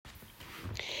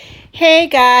Hey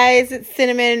guys, it's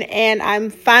Cinnamon, and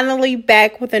I'm finally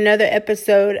back with another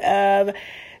episode of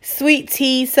Sweet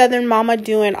Tea Southern Mama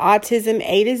doing Autism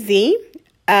A to Z.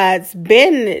 It's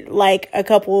been like a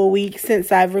couple of weeks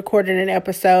since I've recorded an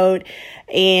episode,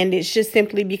 and it's just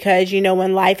simply because,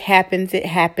 when life happens, it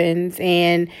happens,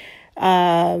 and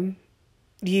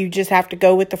you just have to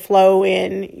go with the flow,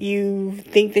 and you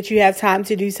think that you have time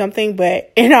to do something,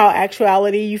 but in all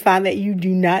actuality, you find that you do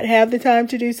not have the time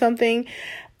to do something.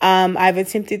 I've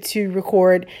attempted to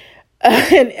record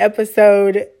an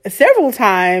episode several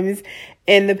times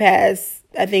in the past,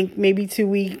 I think maybe 2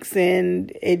 weeks,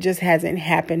 and it just hasn't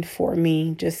happened for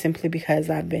me, just simply because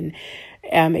I've been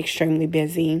extremely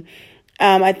busy.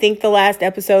 I think the last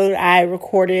episode I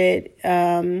recorded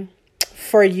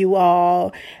for you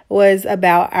all was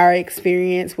about our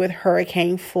experience with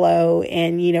Hurricane Flo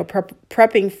and,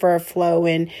 prepping for a flow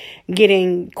and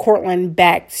getting Cortland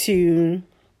back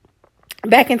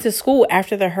into school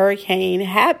after the hurricane the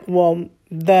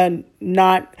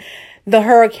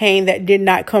hurricane that did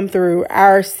not come through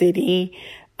our city.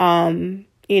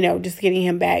 Just getting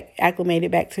him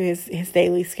acclimated back to his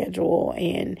daily schedule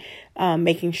and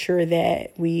making sure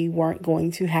that we weren't going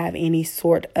to have any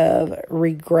sort of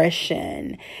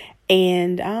regression.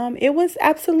 And it was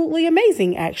absolutely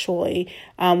amazing, actually.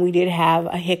 We did have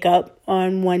a hiccup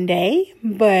on one day,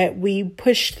 but we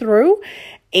pushed through.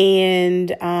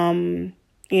 And,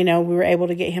 we were able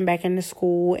to get him back into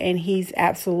school, and he's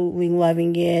absolutely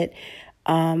loving it.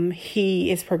 He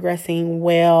is progressing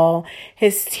well.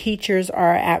 His teachers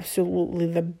are absolutely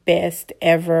the best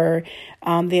ever.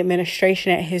 The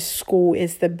administration at his school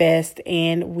is the best,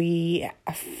 and we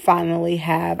finally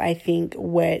have, I think,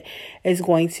 what is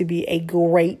going to be a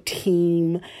great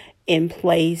team in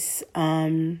place,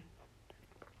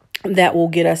 that will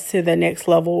get us to the next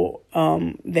level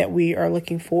that we are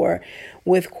looking for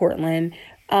with Cortland.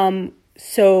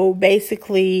 So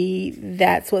basically,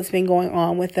 that's what's been going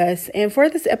on with us. And for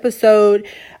this episode,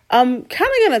 I'm kind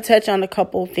of going to touch on a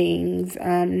couple things,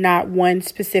 not one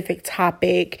specific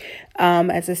topic.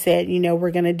 As I said, we're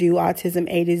going to do Autism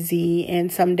A to Z,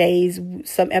 and some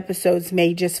episodes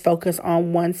may just focus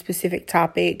on one specific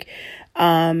topic,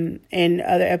 and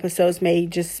other episodes may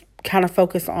just kind of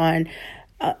focus on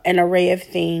an array of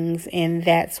things, and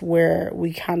that's where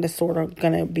we kind of sort of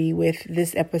gonna be with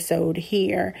this episode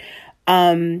here.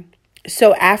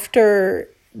 So after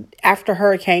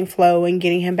Hurricane Flo and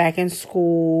getting him back in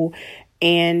school,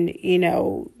 and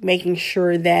making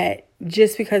sure that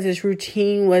just because his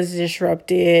routine was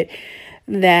disrupted,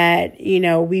 that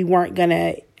we weren't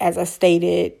gonna, as I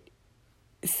stated,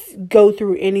 go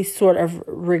through any sort of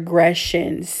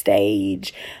regression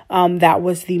stage. That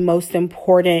was the most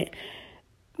important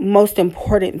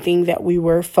thing that we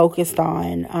were focused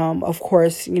on. Of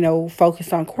course,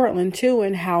 focused on Cortland too,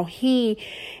 and how he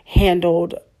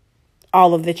handled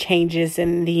all of the changes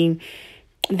in the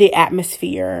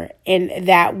atmosphere. And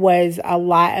that was a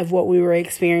lot of what we were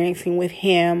experiencing with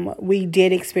him. We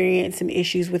did experience some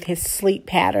issues with his sleep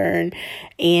pattern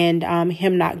and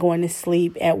him not going to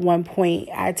sleep. At one point,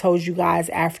 I told you guys,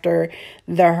 after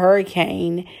the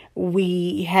hurricane,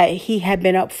 he had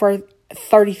been up for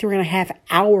 33 and a half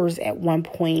hours at one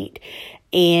point,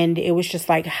 and it was just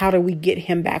like, how do we get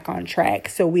him back on track?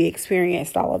 So we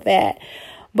experienced all of that.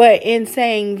 But in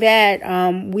saying that,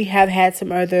 we have had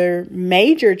some other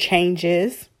major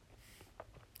changes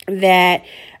that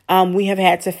we have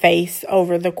had to face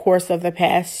over the course of the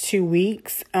past 2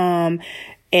 weeks, and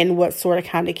what sort of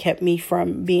kind of kept me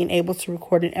from being able to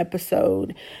record an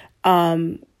episode.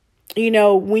 When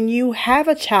you have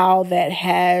a child that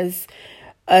has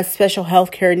a special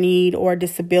healthcare need or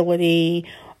disability,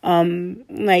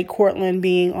 like Cortland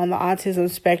being on the autism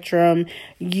spectrum,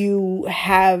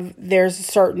 there's a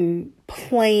certain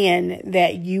plan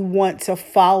that you want to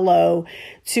follow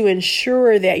to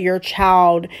ensure that your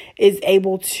child is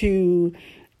able to,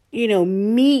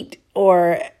 meet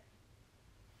or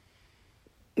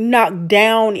knock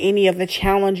down any of the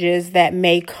challenges that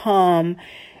may come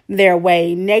their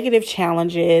way, negative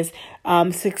challenges,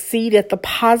 succeed at the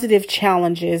positive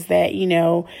challenges that,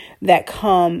 that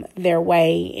come their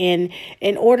way. And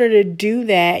in order to do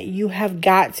that, you have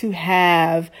got to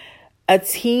have a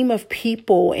team of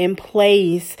people in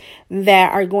place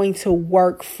that are going to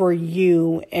work for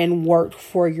you and work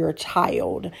for your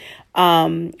child.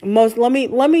 Let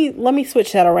me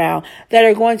switch that around. That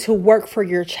are going to work for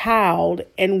your child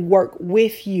and work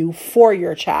with you for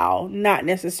your child, not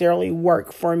necessarily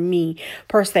work for me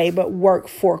per se, but work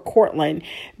for Cortland.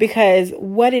 Because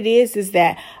what it is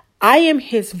that I am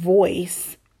his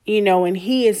voice, and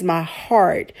he is my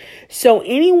heart. So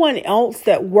anyone else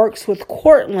that works with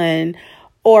Cortland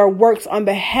or works on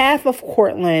behalf of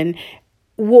Cortland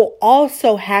will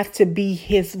also have to be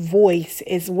his voice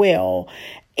as well.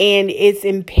 And it's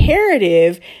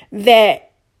imperative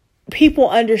that people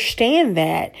understand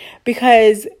that,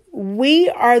 because we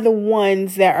are the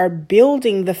ones that are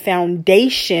building the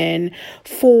foundation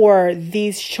for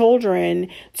these children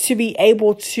to be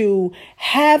able to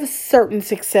have certain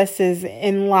successes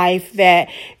in life that,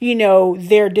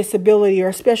 their disability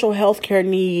or special health care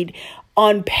need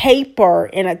on paper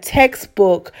in a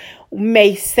textbook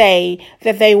may say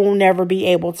that they will never be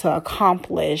able to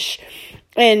accomplish.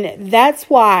 And that's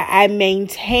why I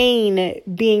maintain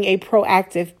being a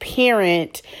proactive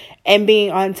parent and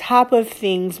being on top of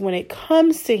things when it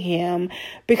comes to him,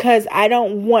 because I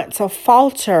don't want to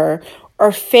falter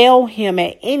or fail him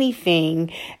at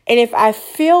anything. And if I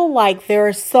feel like there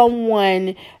is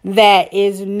someone that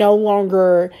is no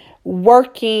longer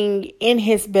working in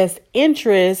his best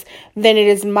interest, then it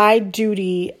is my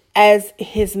duty as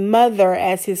his mother,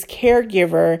 as his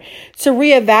caregiver, to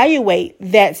reevaluate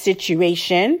that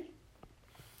situation,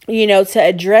 to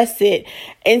address it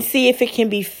and see if it can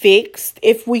be fixed,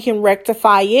 if we can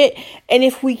rectify it. And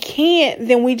if we can't,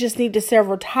 then we just need to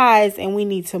sever ties and we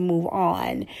need to move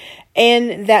on.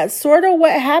 And that's sort of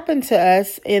what happened to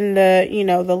us in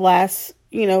the last,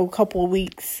 couple of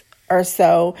weeks or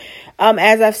so.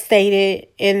 As I've stated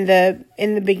in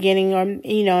the beginning, or,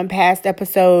 in past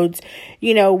episodes,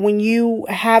 when you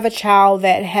have a child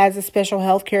that has a special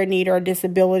health care need or a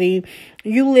disability,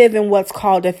 you live in what's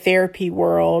called a therapy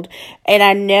world. And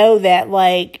I know that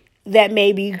that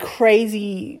may be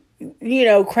crazy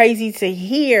to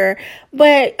hear,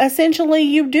 but essentially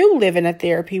you do live in a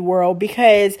therapy world,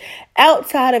 because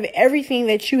outside of everything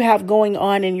that you have going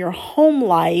on in your home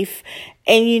life,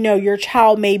 and your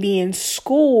child may be in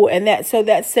school, and that's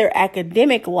their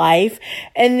academic life,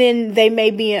 and then they may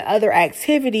be in other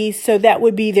activities, so that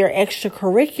would be their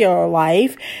extracurricular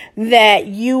life, that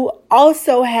you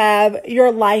also have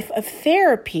your life of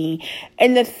therapy.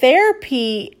 And the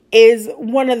therapy is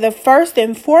one of the first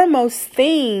and foremost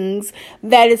things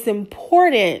that is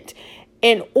important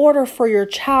in order for your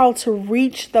child to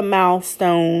reach the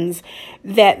milestones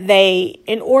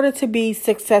in order to be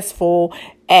successful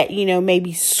at,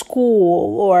 maybe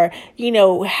school, or,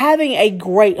 having a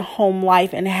great home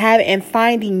life and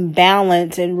finding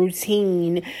balance and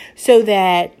routine, so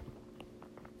that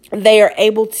they are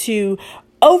able to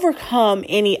overcome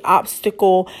any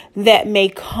obstacle that may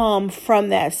come from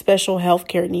that special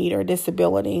healthcare need or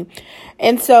disability.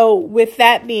 And so with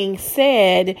that being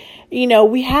said,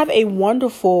 we have a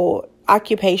wonderful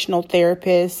occupational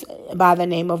therapist by the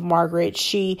name of Margaret.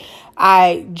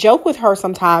 I joke with her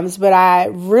sometimes, but I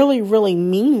really, really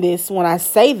mean this when I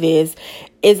say this,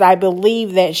 is I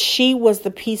believe that she was the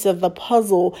piece of the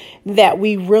puzzle that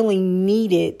we really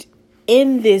needed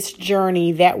in this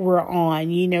journey that we're on,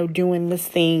 doing this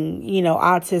thing,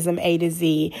 Autism A to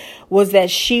Z, was that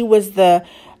she was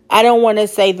I don't want to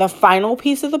say the final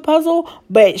piece of the puzzle,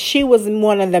 but she was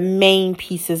one of the main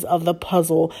pieces of the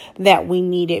puzzle that we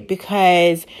needed,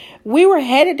 because we were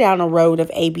headed down a road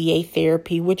of ABA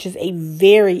therapy, which is a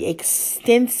very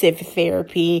extensive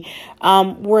therapy,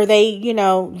 where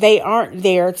they aren't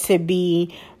there to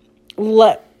be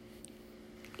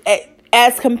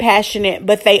as compassionate,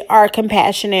 but they are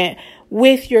compassionate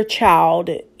with your child,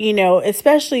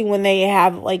 especially when they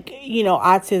have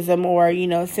autism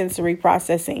or, sensory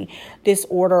processing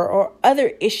disorder or other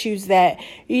issues that,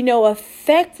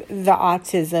 affect the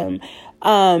autism.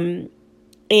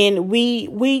 And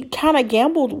we kind of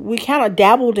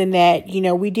dabbled in that.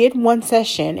 We did one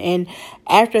session, and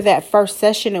after that first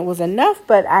session, it was enough.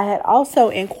 But I had also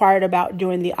inquired about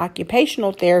doing the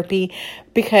occupational therapy,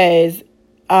 because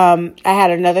I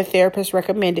had another therapist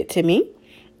recommend it to me,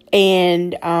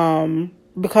 and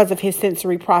because of his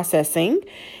sensory processing.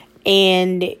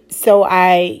 And so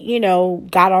I,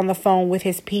 got on the phone with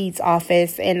his peds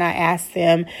office, and I asked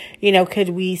them, could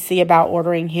we see about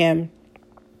ordering him,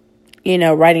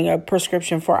 writing a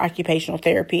prescription for occupational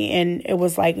therapy. And it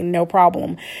was like, no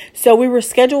problem. So we were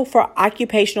scheduled for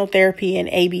occupational therapy and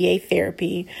ABA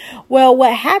therapy. Well,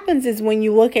 what happens is when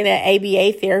you look at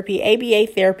ABA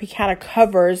therapy kind of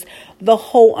covers the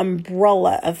whole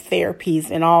umbrella of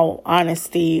therapies, in all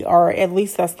honesty, or at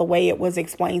least that's the way it was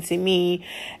explained to me.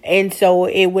 And so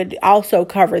it would also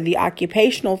cover the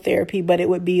occupational therapy, but it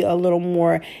would be a little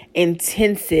more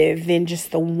intensive than just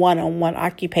the one-on-one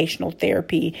occupational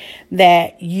therapy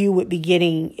that you would be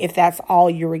getting if that's all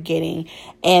you were getting.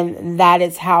 And that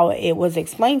is how it was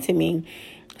explained to me.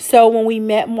 So when we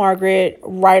met Margaret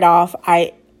right off,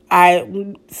 I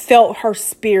felt her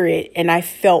spirit, and I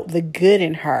felt the good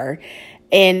in her.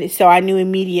 And so I knew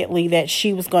immediately that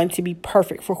she was going to be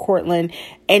perfect for Cortland.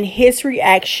 And his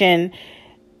reaction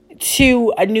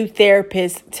to a new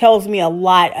therapist tells me a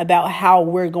lot about how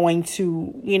we're going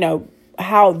to,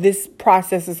 how this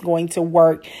process is going to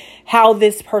work, how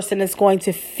this person is going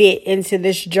to fit into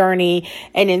this journey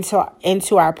and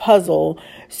into our puzzle.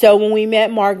 So when we met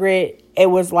Margaret, it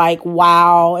was like,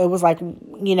 wow. It was like,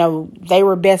 they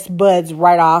were best buds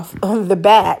right off the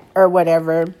bat or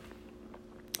whatever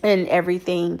and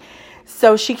everything.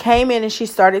 So she came in and she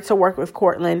started to work with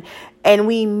Cortland, and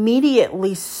we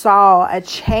immediately saw a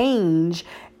change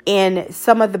in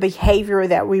some of the behavior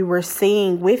that we were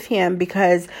seeing with him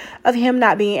because of him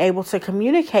not being able to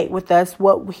communicate with us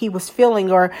what he was feeling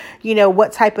or,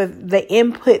 what type of the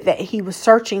input that he was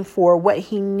searching for, what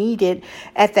he needed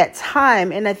at that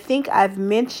time. And I think I've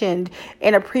mentioned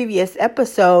in a previous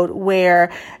episode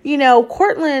where,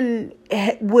 Cortland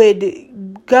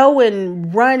would go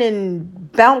and run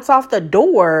and bounce off the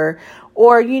door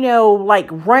or,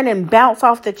 run and bounce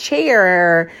off the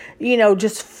chair,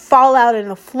 just fall out on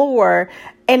the floor.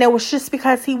 And it was just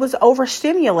because he was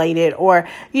overstimulated or,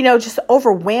 just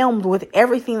overwhelmed with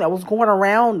everything that was going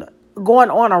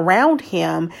on around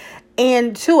him.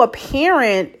 And to a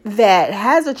parent that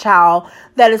has a child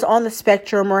that is on the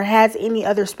spectrum or has any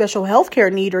other special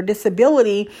healthcare need or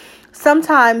disability,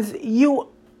 sometimes you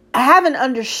have an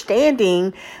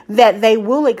understanding that they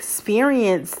will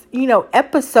experience,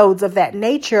 episodes of that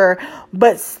nature,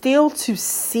 but still to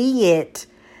see it's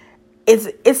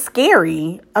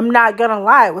scary. I'm not gonna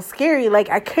lie. It was scary. Like,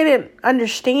 I couldn't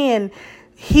understand.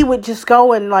 He would just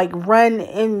go and run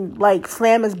and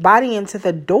slam his body into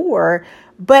the door,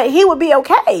 but he would be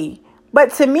okay.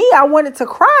 But to me, I wanted to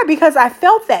cry because I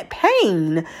felt that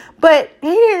pain, but he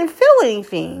didn't feel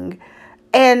anything.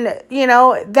 And,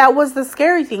 that was the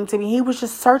scary thing to me. He was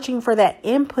just searching for that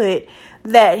input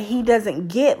that he doesn't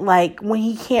get, when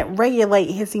he can't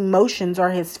regulate his emotions or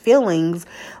his feelings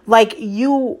like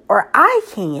you or I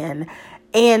can.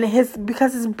 And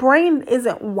because his brain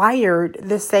isn't wired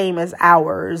the same as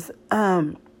ours.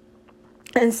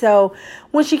 And so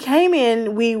when she came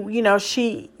in,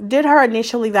 she did her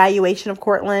initial evaluation of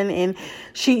Cortland, and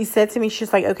she said to me,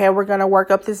 she's like, okay, we're going to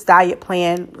work up this diet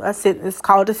plan. It's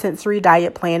called a sensory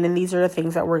diet plan. And these are the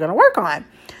things that we're going to work on.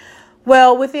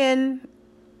 Well, within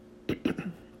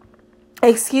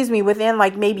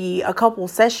maybe a couple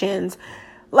sessions,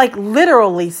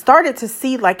 literally started to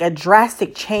see a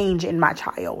drastic change in my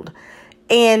child.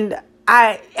 And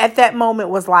I, at that moment,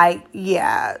 was like,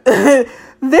 yeah,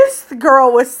 this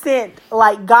girl was sent,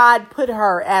 God put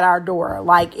her at our door.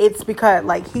 It's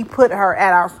because, he put her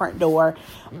at our front door.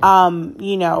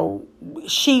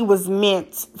 She was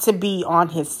meant to be on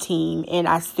his team, and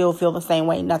I still feel the same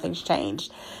way. Nothing's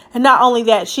changed. And not only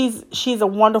that, she's a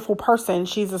wonderful person.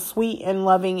 She's a sweet and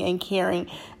loving and caring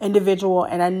individual,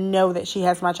 and I know that she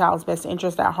has my child's best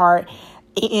interest at heart.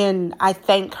 And I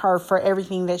thank her for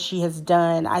everything that she has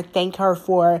done. I thank her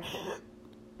for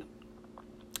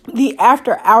the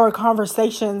after-hour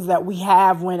conversations that we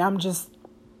have when I'm just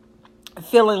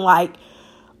feeling like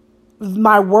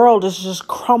my world is just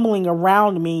crumbling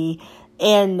around me.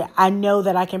 And I know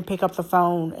that I can pick up the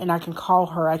phone and I can call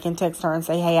her. I can text her and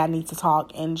say, hey, I need to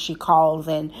talk. And she calls,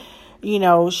 and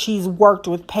she's worked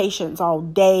with patients all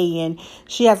day and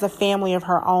she has a family of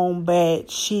her own, but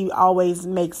she always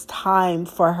makes time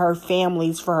for her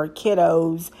families, for her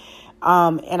kiddos.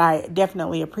 And I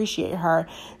definitely appreciate her.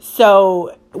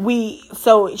 So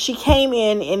she came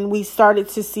in and we started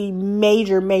to see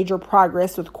major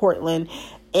progress with Cortland,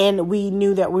 and we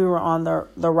knew that we were on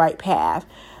the right path.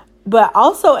 But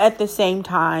also at the same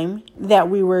time that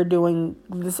we were doing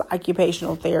this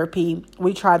occupational therapy,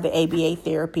 we tried the ABA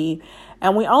therapy,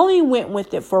 and we only went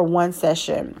with it for one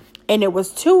session. And it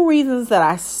was two reasons that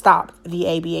I stopped the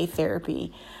ABA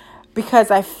therapy. Because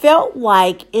I felt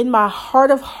like in my heart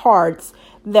of hearts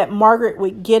that Margaret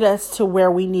would get us to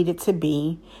where we needed to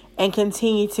be and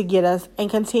continue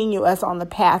us on the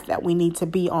path that we need to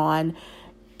be on,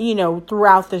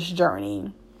 throughout this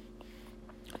journey.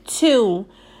 2,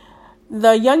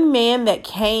 the young man that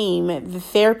came, the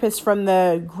therapist from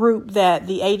the group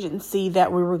the agency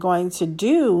that we were going to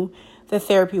do the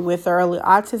therapy with, the Early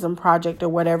Autism Project or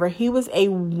whatever, he was a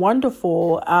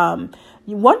wonderful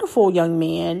young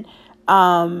man.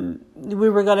 We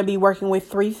were going to be working with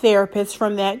 3 therapists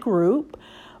from that group.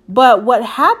 But what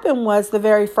happened was the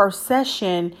very first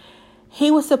session,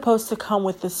 he was supposed to come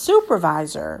with the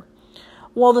supervisor.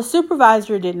 Well, the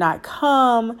supervisor did not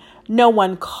come. No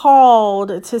one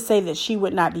called to say that she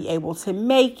would not be able to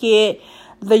make it.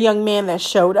 the young man that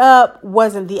showed up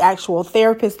wasn't the actual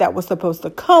therapist that was supposed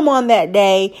to come on that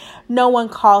day. No one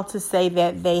called to say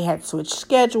that they had switched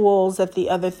schedules, that the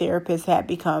other therapist had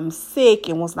become sick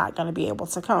and was not going to be able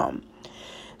to come.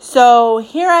 So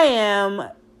here I am,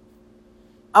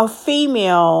 a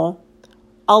female,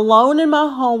 alone in my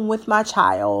home with my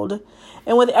child,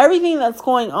 and with everything that's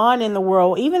going on in the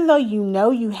world, even though you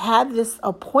know you have this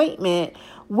appointment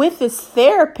with this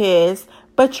therapist,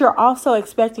 but you're also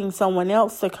expecting someone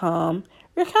else to come,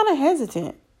 you're kind of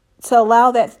hesitant to allow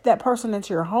that person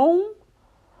into your home,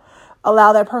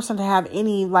 allow that person to have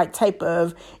any type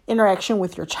of interaction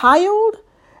with your child.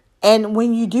 And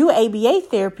when you do ABA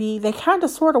therapy, they kind of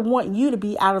sort of want you to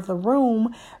be out of the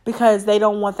room because they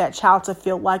don't want that child to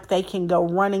feel like they can go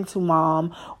running to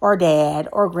mom or dad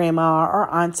or grandma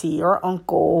or auntie or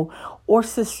uncle or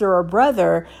sister or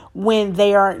brother when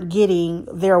they aren't getting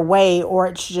their way or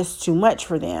it's just too much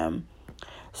for them.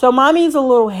 So mommy's a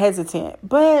little hesitant,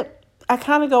 but I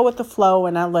kind of go with the flow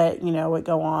and I let, it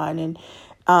go on. And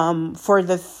for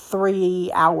the 3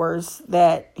 hours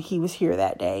that he was here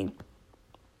that day.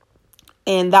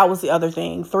 And that was the other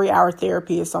thing. 3-hour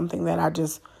therapy is something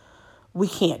that we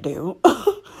can't do.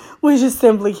 We just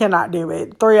simply cannot do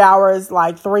it. 3 hours,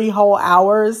 3 whole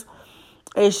hours.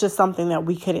 It's just something that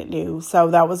we couldn't do. So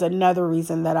that was another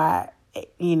reason that I,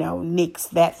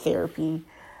 nixed that therapy.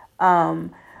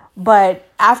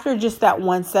 But after just that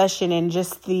one session and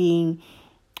just the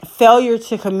failure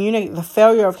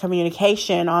of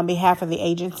communication on behalf of the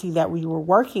agency that we were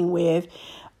working with,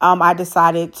 I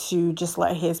decided to just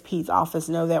let his PEDS office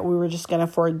know that we were just going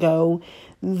to forego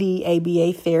the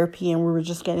ABA therapy and we were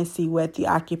just going to see what the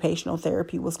occupational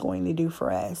therapy was going to do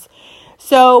for us.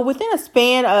 So within a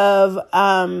span of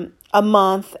a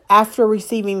month after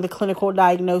receiving the clinical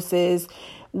diagnosis,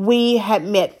 we had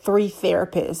met 3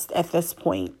 therapists at this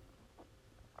point.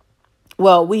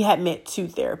 Well, we had met 2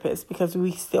 therapists because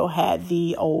we still had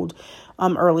the old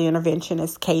early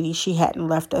interventionist, Katie. She hadn't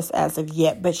left us as of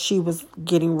yet, but she was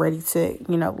getting ready to,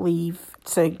 leave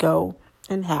to go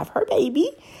and have her baby.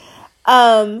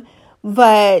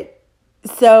 But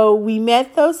so we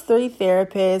met those 3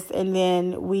 therapists, and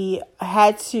then we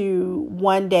had to,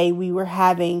 one day we were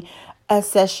having a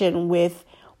session with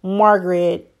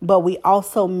Margaret, but we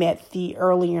also met the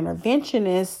early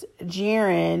interventionist,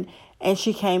 Jaren, and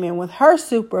she came in with her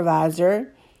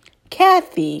supervisor,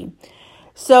 Kathy.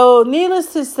 So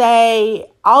needless to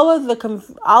say, all of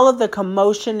the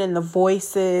commotion and the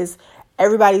voices,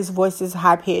 everybody's voices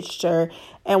high pitched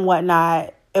and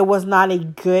whatnot. It was not a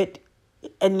good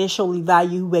initial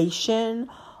evaluation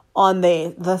on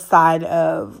the side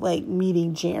of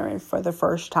meeting Jaren for the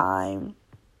first time.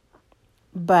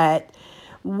 But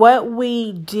what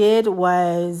we did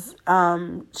was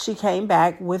she came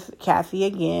back with Kathy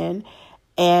again.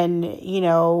 And,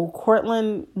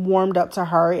 Cortland warmed up to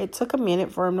her. It took a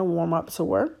minute for him to warm up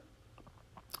to her,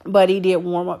 but he did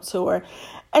warm up to her.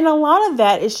 And a lot of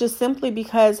that is just simply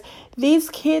because these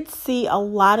kids see a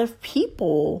lot of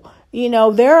people.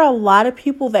 There are a lot of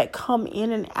people that come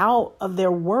in and out of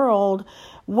their world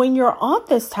when you're on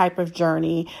this type of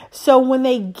journey. So when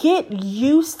they get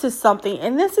used to something,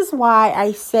 and this is why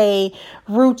I say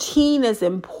routine is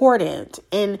important.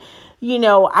 And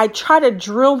I try to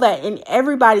drill that in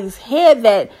everybody's head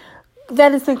that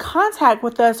is in contact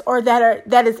with us or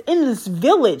that is in this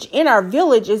village, in our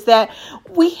village, is that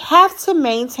we have to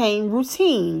maintain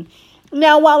routine.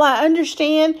 Now, while I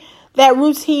understand that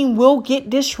routine will get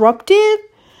disrupted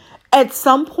at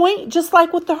some point, just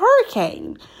like with the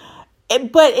hurricane.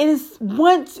 But it is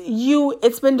once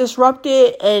it's been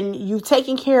disrupted and you've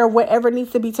taken care of whatever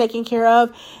needs to be taken care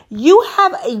of, you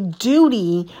have a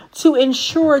duty to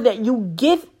ensure that you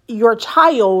get your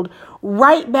child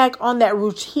right back on that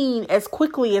routine as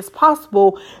quickly as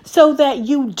possible so that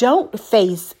you don't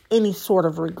face any sort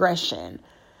of regression.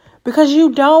 Because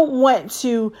you don't want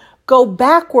to go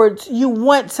backwards, you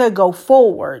want to go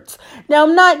forwards. Now,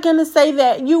 I'm not going to say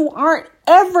that you aren't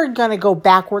ever going to go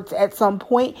backwards at some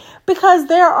point, because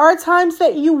there are times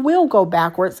that you will go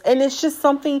backwards, and it's just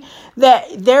something that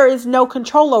there is no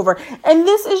control over. And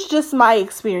this is just my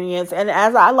experience. And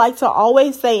as I like to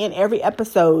always say in every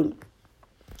episode,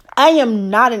 I am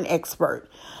not an expert.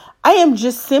 I am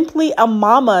just simply a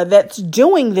mama that's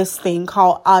doing this thing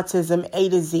called autism A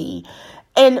to Z.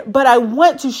 But I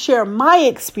want to share my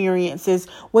experiences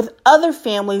with other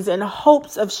families in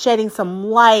hopes of shedding some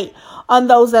light on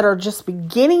those that are just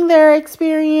beginning their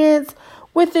experience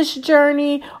with this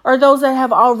journey, or those that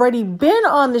have already been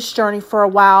on this journey for a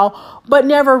while, but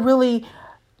never really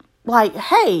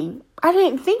hey, I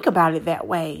didn't think about it that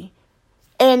way.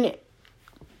 And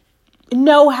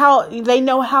know how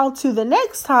to the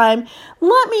next time,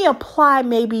 let me apply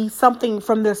maybe something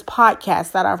from this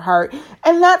podcast that I've heard.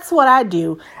 And that's what I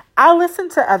do. I listen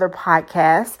to other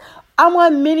podcasts. I'm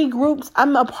on many groups.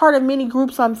 I'm a part of many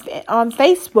groups on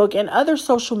Facebook and other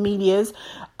social medias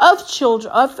of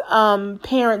children, of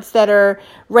parents that are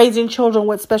raising children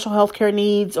with special health care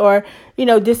needs or,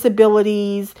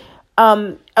 disabilities.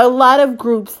 A lot of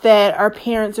groups that are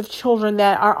parents of children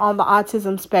that are on the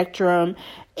autism spectrum.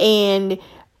 And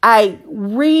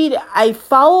I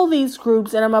follow these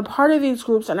groups, and I'm a part of these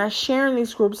groups, and I share in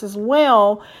these groups as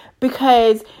well,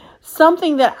 because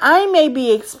something that I may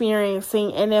be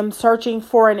experiencing and am searching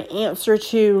for an answer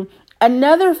to,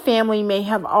 another family may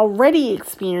have already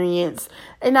experienced,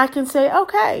 and I can say,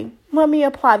 okay, let me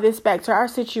apply this back to our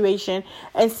situation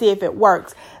and see if it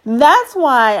works. That's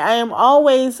why I am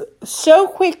always so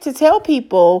quick to tell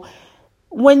people,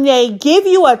 when they give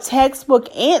you a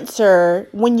textbook answer,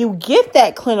 when you get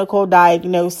that clinical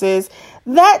diagnosis,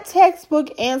 that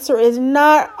textbook answer is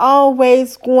not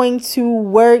always going to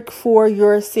work for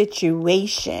your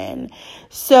situation.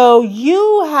 So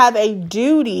you have a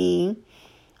duty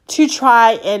to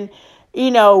try and,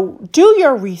 do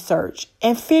your research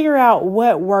and figure out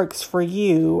what works for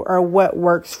you or what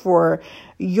works for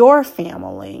your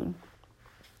family.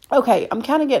 Okay, I'm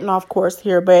kind of getting off course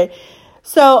here, but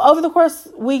so over the course,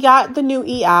 we got the new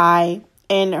EI,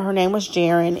 and her name was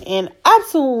Jaren, and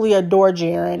absolutely adore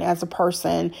Jaren as a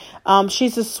person.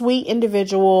 She's a sweet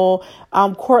individual.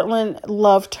 Cortland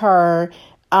loved her.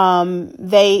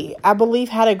 They, I believe,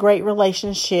 had a great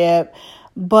relationship,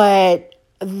 but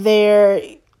there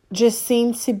just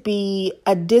seemed to be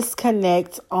a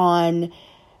disconnect on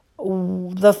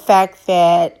the fact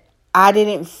that I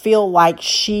didn't feel like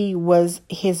she was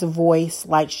his voice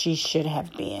like she should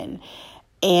have been.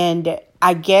 And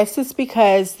I guess it's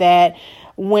because that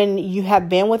when you have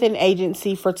been with an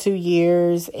agency for 2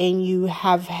 years and you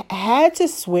have had to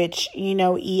switch,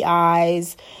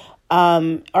 EIs,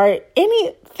 or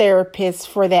any therapist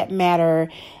for that matter,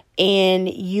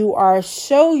 and you are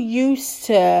so used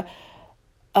to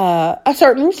a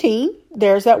certain routine.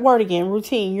 There's that word again,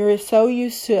 routine. You're so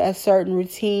used to a certain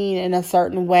routine and a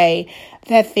certain way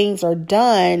that things are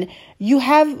done. You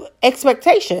have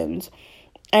expectations.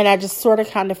 And I just sort of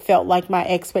kind of felt like my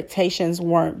expectations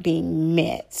weren't being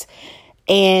met.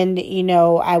 And,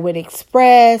 I would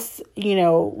express,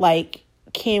 like,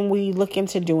 can we look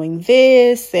into doing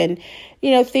this? And,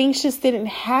 things just didn't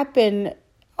happen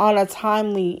in a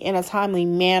timely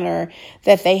manner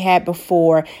that they had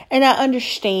before. And I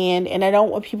understand, and I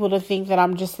don't want people to think that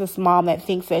I'm just this mom that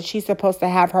thinks that she's supposed to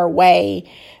have her way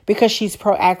because she's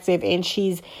proactive and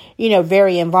she's,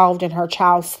 very involved in her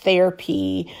child's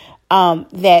therapy.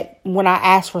 That when I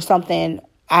ask for something,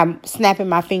 I'm snapping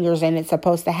my fingers and it's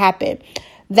supposed to happen.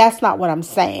 That's not what I'm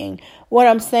saying. What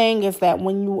I'm saying is that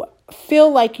when you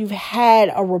feel like you've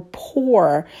had a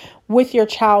rapport with your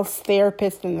child's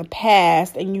therapist in the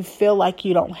past and you feel like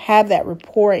you don't have that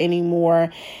rapport anymore,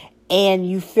 and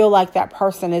you feel like that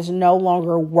person is no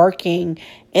longer working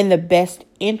in the best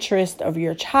interest of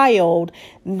your child,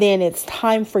 then it's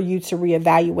time for you to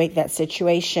reevaluate that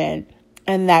situation.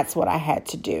 And that's what I had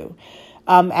to do.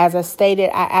 As I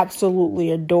stated, I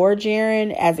absolutely adore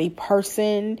Jaren as a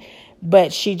person,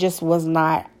 but she just was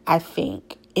not, I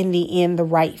think, in the end, the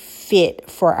right fit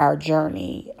for our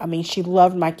journey. I mean, she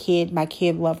loved my kid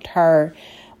loved her,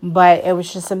 but it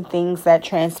was just some things that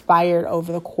transpired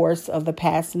over the course of the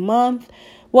past month.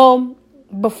 Well,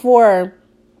 before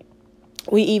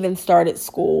we even started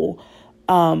school,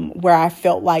 where I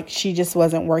felt like she just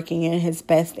wasn't working in his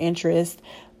best interest.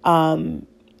 And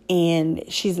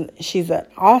she's an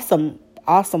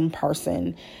awesome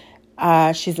person.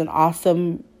 She's an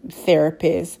awesome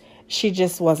therapist. She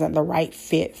just wasn't the right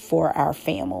fit for our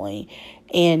family.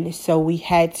 And so I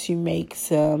had to make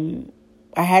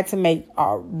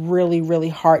a really, really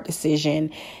hard decision.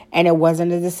 And it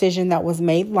wasn't a decision that was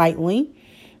made lightly.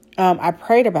 I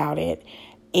prayed about it.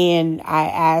 And I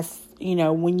asked,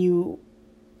 when you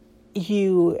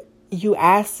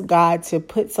ask God to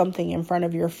put something in front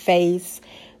of your face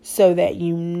so that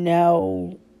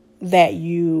that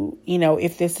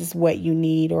if this is what you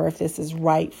need or if this is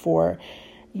right for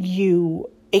you,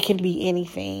 it can be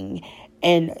anything.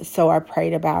 And so I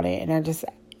prayed about it, and I just,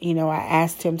 I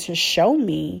asked him to show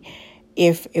me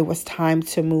if it was time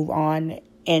to move on.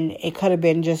 And it could have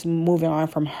been just moving on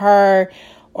from her,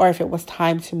 or if it was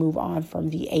time to move on from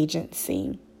the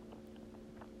agency.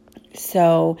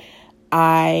 So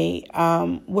I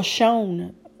was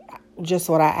shown just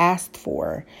what I asked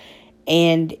for.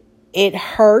 And it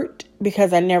hurt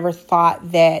because I never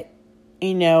thought that,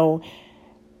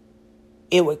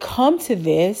 it would come to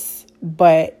this,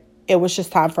 but it was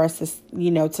just time for us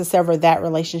to, to sever that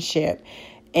relationship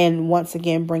and once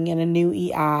again bring in a new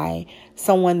EI,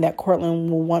 someone that Cortland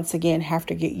will once again have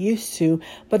to get used to.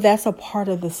 But that's a part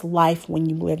of this life when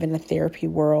you live in the therapy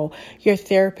world. Your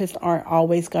therapists aren't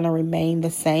always going to remain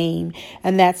the same.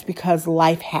 And that's because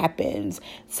life happens.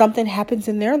 Something happens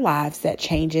in their lives that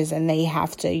changes and they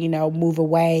have to, move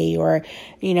away, or,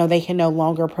 they can no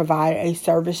longer provide a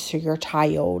service to your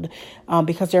child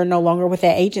because they're no longer with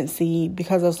that agency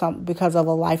because of a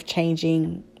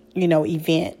life-changing,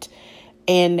 event.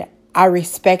 And I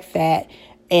respect that.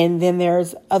 And then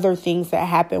there's other things that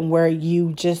happen where it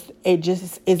just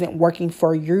isn't working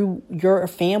for your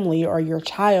family or your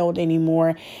child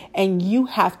anymore. And you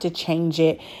have to change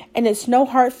it. And it's no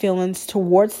hard feelings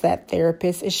towards that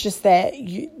therapist. It's just that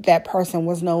that person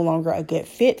was no longer a good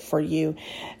fit for you.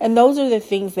 And those are the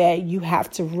things that you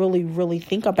have to really, really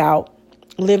think about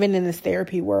living in this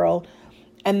therapy world.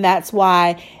 And that's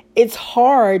why it's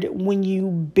hard when you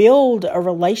build a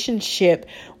relationship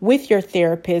with your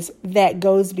therapist that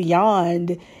goes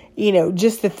beyond,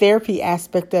 just the therapy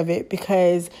aspect of it,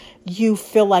 because you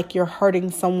feel like you're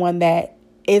hurting someone that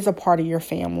is a part of your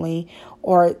family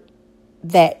or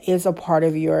that is a part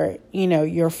of your,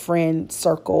 your friend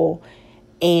circle,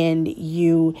 and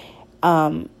you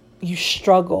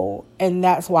struggle. And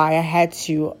that's why I had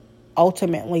to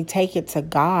ultimately take it to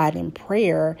God in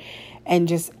prayer and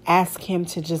just ask him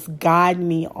to just guide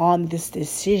me on this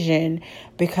decision,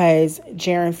 because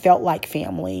Jaren felt like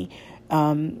family.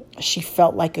 She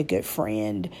felt like a good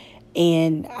friend.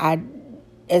 And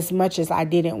as much as I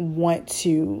didn't want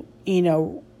to,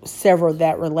 sever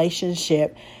that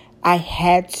relationship, I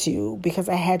had to, because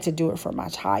I had to do it for my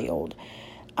child.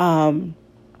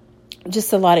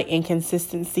 Just a lot of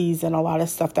inconsistencies and a lot of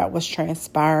stuff that was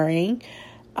transpiring.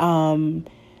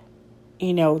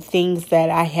 Things that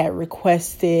I had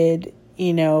requested,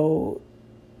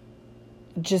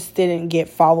 just didn't get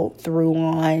followed through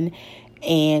on.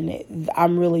 And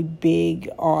I'm really big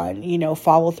on,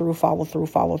 follow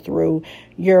through.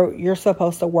 You're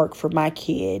supposed to work for my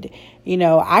kid.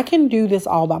 I can do this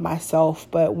all by myself,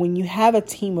 but when you have a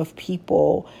team of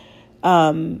people,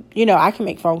 I can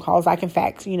make phone calls. I can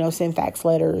fax, send fax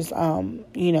letters,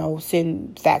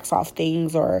 send fax off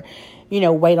things, or,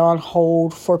 wait on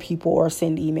hold for people or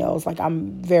send emails. Like,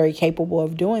 I'm very capable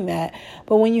of doing that.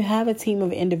 But when you have a team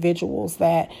of individuals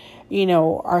that,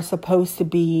 are supposed to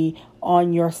be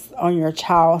on your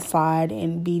child's side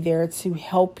and be there to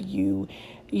help you,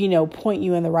 point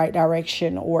you in the right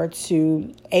direction or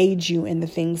to aid you in the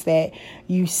things that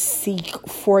you seek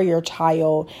for your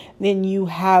child, then you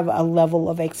have a level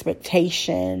of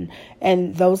expectation.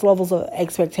 And those levels of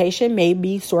expectation may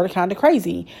be sort of kind of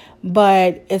crazy,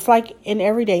 but it's like in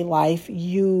everyday life,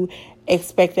 you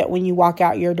expect that when you walk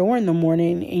out your door in the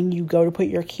morning and you go to put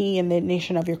your key in the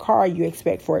ignition of your car, you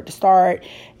expect for it to start.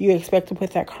 You expect to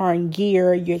put that car in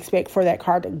gear. You expect for that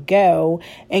car to go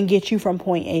and get you from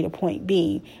point A to point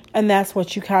B. And that's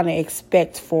what you kind of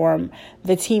expect from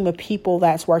the team of people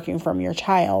that's working from your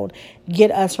child.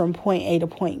 Get us from point A to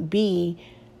point B.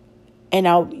 And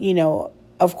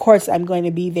of course, I'm going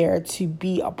to be there to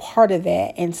be a part of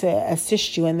that and to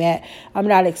assist you in that. I'm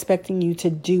not expecting you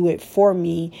to do it for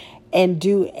me and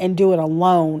do it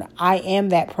alone. I am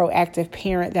that proactive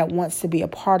parent that wants to be a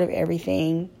part of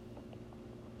everything.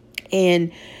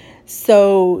 And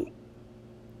so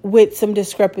with some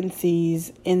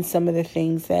discrepancies in some of the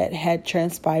things that had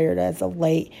transpired as of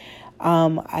late,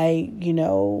 and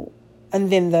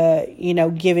then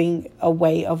the, giving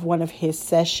away of one of his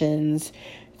sessions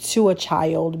to a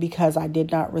child because I did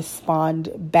not respond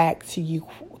back to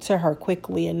her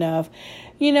quickly enough,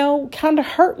 kind of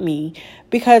hurt me,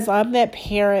 because I'm that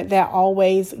parent that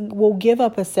always will give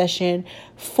up a session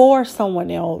for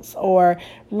someone else or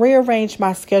rearrange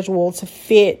my schedule to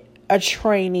fit a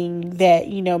training that,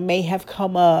 may have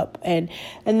come up. And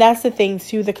that's the thing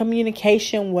too. The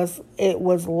communication was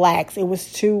lax. It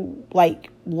was too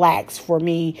lax for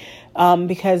me.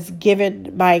 Because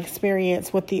given my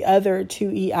experience with the other two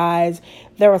EIs,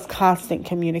 there was constant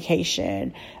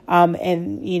communication.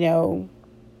 And,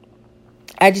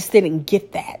 I just didn't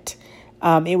get that.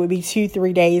 It would be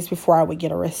 2-3 days before I would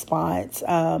get a response.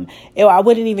 I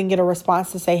wouldn't even get a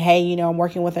response to say, hey, I'm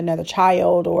working with another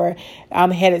child, or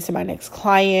I'm headed to my next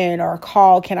client, or a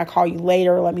call. Can I call you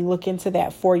later? Let me look into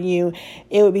that for you.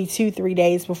 It would be 2-3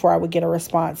 days before I would get a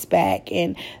response back.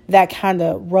 And that kind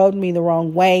of rubbed me the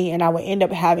wrong way. And I would end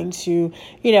up having to,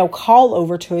 call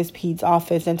over to his peds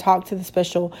office and talk to the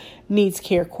special needs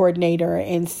care coordinator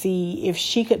and see if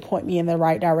she could point me in the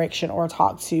right direction or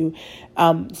talk to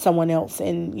someone else else.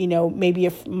 And, maybe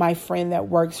if my friend that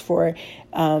works for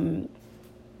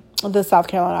the South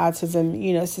Carolina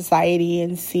Autism, Society,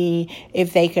 and see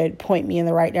if they could point me in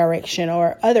the right direction,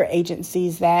 or other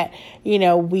agencies that,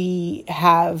 we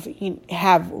have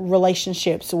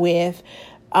relationships with,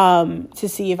 to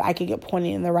see if I could get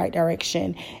pointed in the right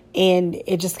direction. And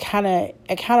it just kind of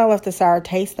left a sour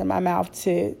taste in my mouth,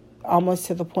 to almost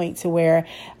to the point to where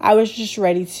I was just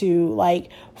ready to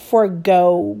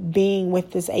forego being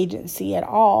with this agency at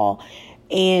all.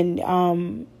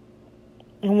 And,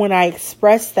 when I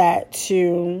expressed that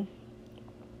to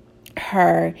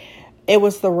her, it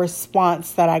was the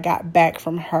response that I got back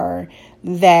from her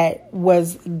that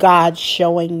was God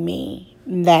showing me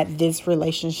that this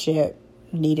relationship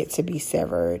needed to be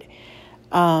severed.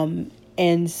 And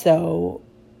so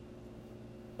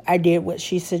I did what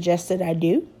she suggested I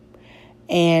do.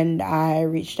 And I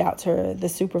reached out to the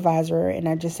supervisor, and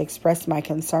I just expressed my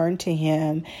concern to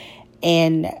him.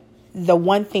 And the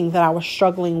one thing that I was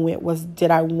struggling with was,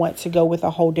 did I want to go with a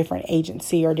whole different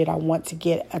agency, or did I want to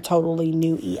get a totally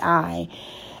new EI?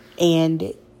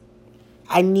 And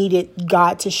I needed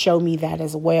God to show me that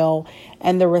as well.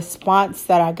 And the response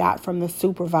that I got from the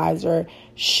supervisor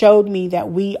showed me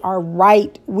that we are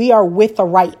right. We are with the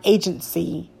right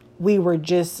agency. We were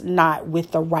just not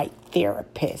with the right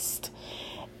therapist.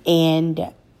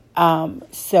 And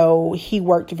so he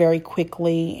worked very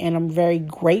quickly, and I'm very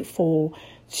grateful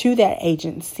to that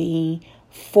agency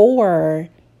for,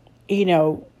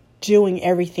 doing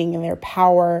everything in their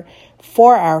power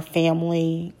for our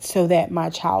family so that my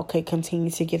child could continue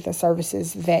to get the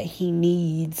services that he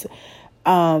needs.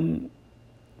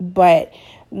 But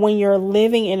when you're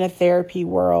living in a therapy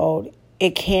world,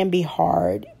 it can be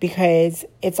hard, because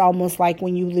it's almost like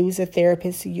when you lose a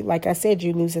therapist, like I said,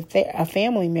 you lose a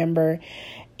family member.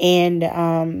 And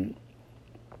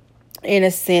in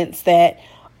a sense that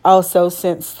also,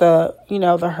 since the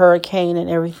hurricane and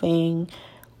everything,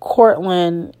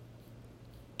 Cortland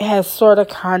has sort of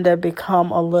kind of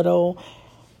become a little,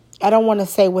 I don't want to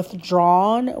say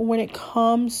withdrawn when it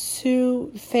comes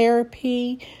to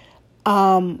therapy.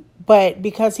 But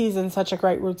because he's in such a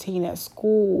great routine at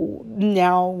school,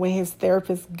 now when his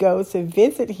therapist goes to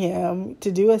visit him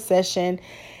to do a session,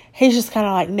 he's just kind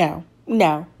of like, no.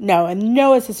 And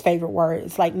no is his favorite word.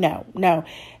 It's like, no.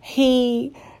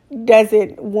 He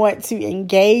doesn't want to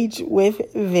engage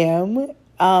with them.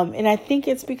 And I think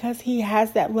it's because he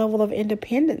has that level of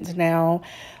independence now.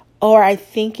 Or I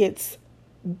think it's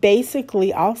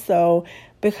basically also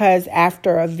because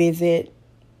after a visit,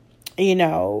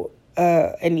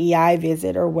 an EI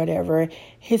visit or whatever,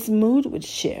 his mood would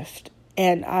shift.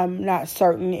 And I'm not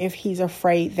certain if he's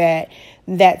afraid that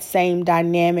same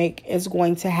dynamic is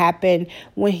going to happen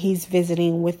when he's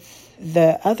visiting with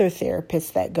the other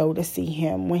therapists that go to see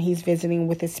him, when he's visiting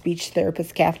with his speech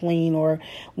therapist, Kathleen, or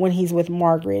when he's with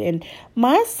Margaret. And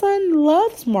my son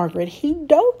loves Margaret. He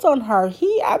dotes on her.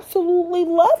 He absolutely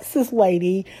loves this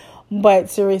lady. But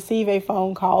to receive a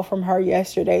phone call from her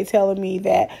yesterday telling me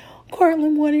that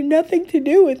Cortland wanted nothing to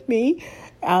do with me,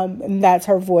 and that's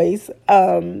her voice,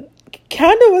 kind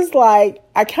of was like,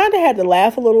 I kind of had to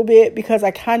laugh a little bit, because I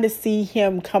kind of see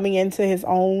him coming into his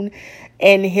own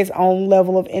and his own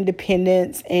level of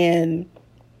independence. And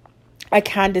I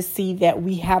kind of see that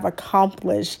we have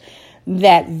accomplished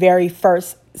that very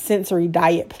first sensory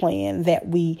diet plan that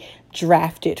we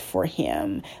drafted for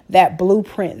him. That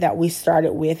blueprint that we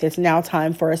started with, it's now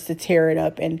time for us to tear it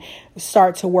up and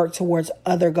start to work towards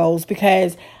other goals,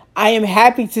 because I am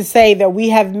happy to say that we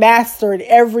have mastered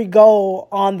every goal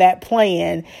on that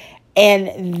plan.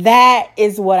 And that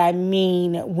is what I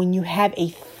mean when you have a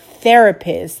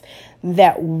therapist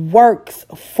that works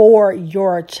for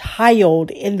your child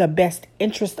in the best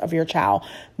interest of your child.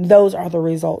 Those are the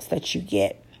results that you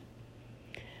get.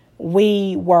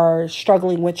 We were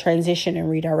struggling with transition and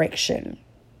redirection.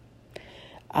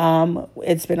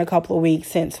 It's been a couple of weeks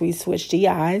since we switched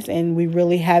EIs, and we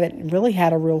really haven't really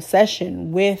had a real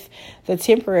session with the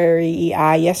temporary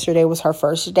EI. Yesterday was her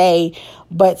first day,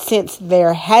 but since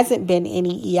there hasn't been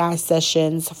any EI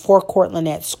sessions for Cortland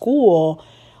at school,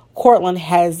 Cortland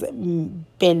has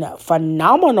been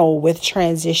phenomenal with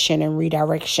transition and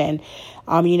redirection,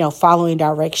 following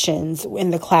directions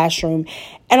in the classroom.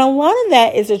 And a lot of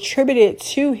that is attributed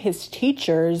to his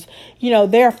teachers.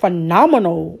 They're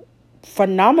phenomenal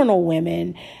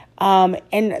women, and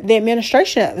the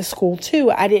administration at the school too.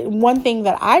 One thing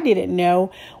that I didn't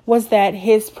know was that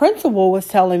his principal was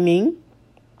telling me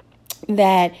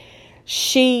that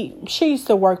she used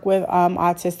to work with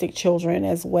autistic children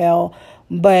as well,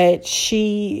 but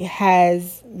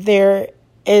there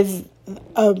is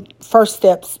a first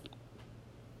steps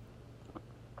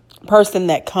person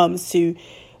that comes to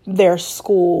their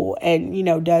school and,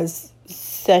 does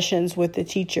sessions with the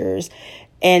teachers,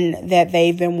 and that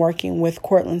they've been working with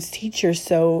Cortland's teachers.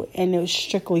 So, and it was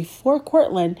strictly for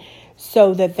Cortland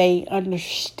so that they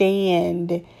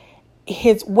understand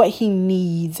what he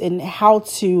needs and how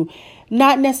to,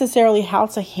 not necessarily how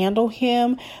to handle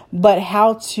him, but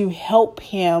how to help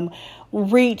him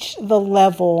reach the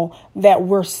level that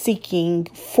we're seeking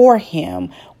for him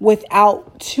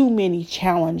without too many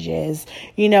challenges.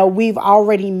 We've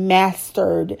already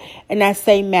mastered, and I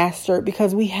say mastered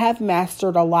because we have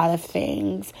mastered a lot of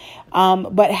things,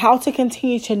 but how to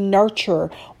continue to nurture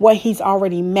what he's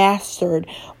already mastered,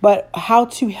 but how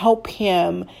to help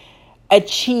him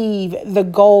achieve the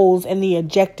goals and the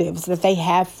objectives that they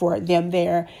have for them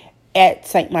there at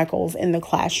St. Michael's in the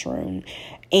classroom.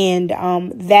 And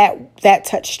that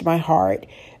touched my heart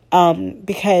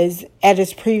because at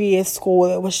his previous school,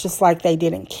 it was just like they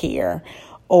didn't care,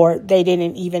 or they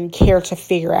didn't even care to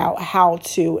figure out how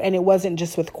to. And it wasn't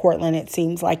just with Cortland. It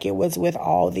seems like it was with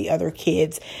all the other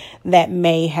kids that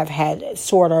may have had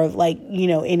sort of like,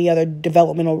 any other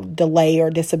developmental delay or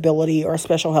disability or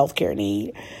special health care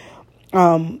need.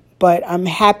 But I'm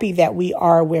happy that we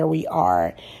are where we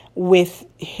are with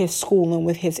his school and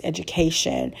with his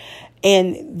education.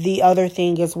 And the other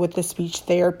thing is with the speech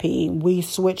therapy, we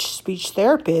switched speech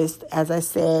therapists, as I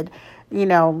said,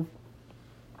 not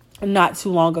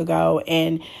too long ago.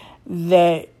 And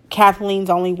Kathleen's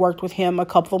only worked with him a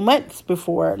couple of months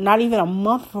before, not even a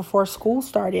month before school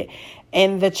started.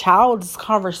 And the child's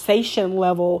conversation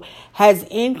level has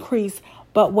increased.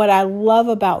 But what I love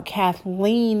about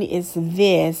Kathleen is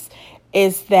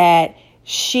that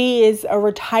she is a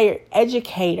retired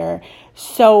educator.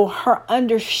 So her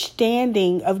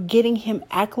understanding of getting him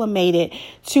acclimated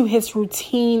to his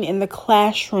routine in the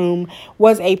classroom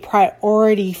was a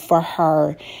priority for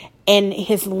her. And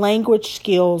his language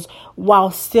skills, while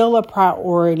still a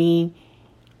priority,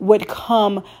 would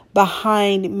come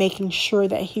behind making sure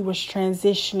that he was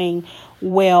transitioning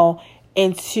well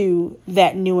into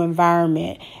that new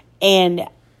environment. And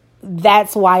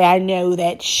that's why I know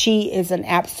that she is an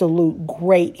absolute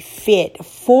great fit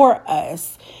for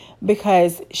us,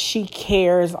 because she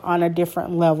cares on a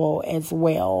different level as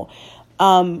well.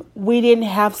 We didn't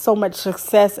have so much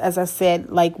success, as I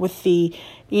said, like with the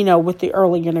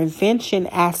early intervention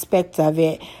aspect of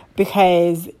it,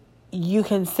 because you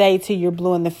can say to your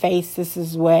blue in the face, this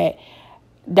is what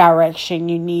direction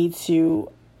you need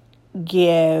to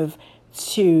give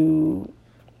to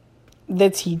the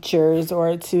teachers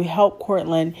or to help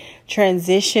Cortland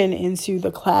transition into the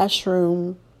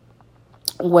classroom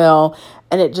well,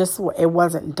 and it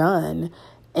wasn't done.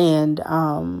 And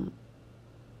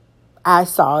I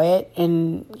saw it,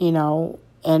 and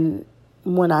and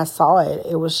when I saw it,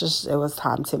 it was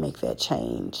time to make that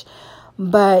change.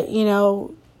 But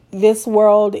this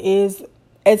world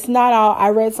it's not all. I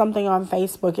read something on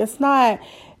Facebook.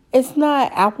 It's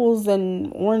not apples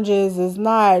and oranges. It's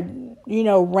not,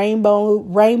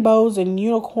 rainbows and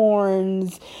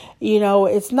unicorns.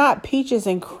 It's not peaches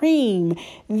and cream.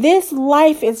 This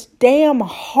life is damn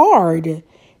hard.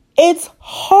 It's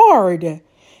hard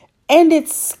and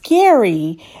it's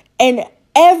scary. And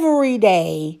every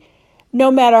day, no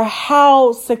matter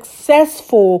how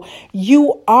successful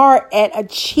you are at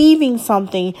achieving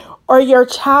something, or your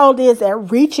child is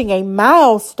at reaching a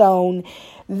milestone,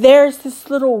 there's this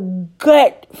little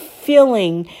gut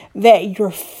feeling that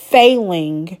you're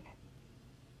failing,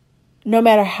 no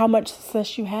matter how much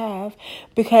success you have,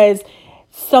 because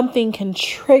something can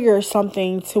trigger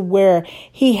something to where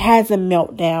he has a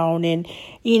meltdown, and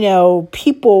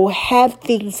people have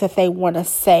things that they want to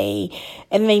say,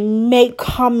 and they make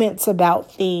comments about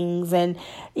things, and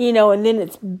and then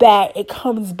it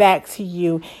comes back to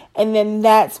you, and then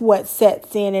that's what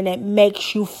sets in, and it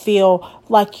makes you feel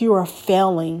like you are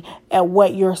failing at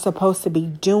what you're supposed to be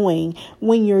doing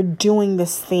when you're doing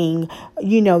this thing,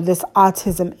 this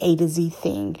autism A to Z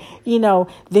thing,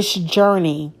 this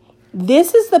journey.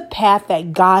 This is the path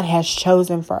that God has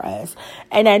chosen for us.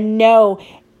 And I know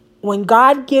when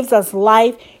God gives us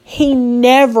life, He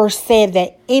never said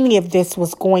that any of this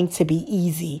was going to be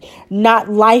easy. Not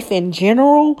life in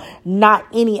general, not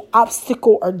any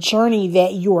obstacle or journey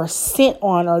that you are sent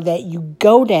on or that you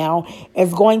go down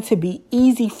is going to be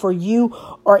easy for you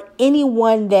or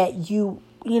anyone that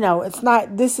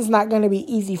this is not going to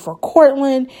be easy for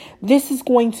Cortland. This is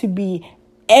going to be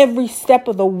every step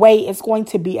of the way. It's going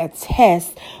to be a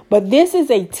test, but this is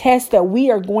a test that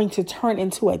we are going to turn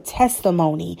into a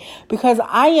testimony, because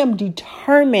I am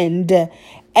determined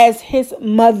as his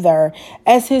mother,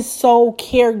 as his sole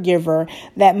caregiver,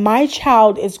 that my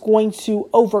child is going to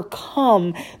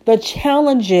overcome the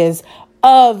challenges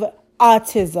of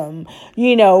autism,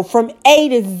 from A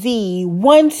to Z,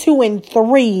 1, 2, and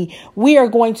 3, we are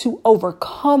going to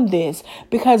overcome this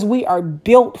because we are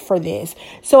built for this.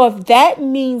 So if that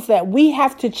means that we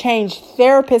have to change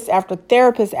therapist after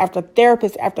therapist after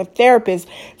therapist after therapist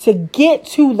to get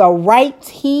to the right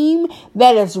team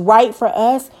that is right for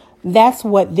us, that's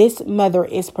what this mother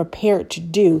is prepared to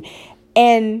do.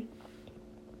 And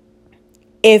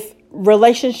if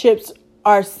relationships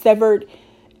are severed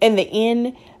in the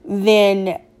end,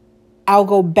 then I'll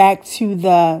go back to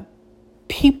the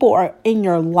people are in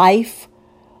your life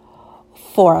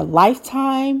for a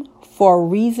lifetime, for a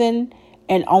reason,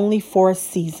 and only for a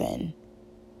season.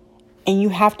 And you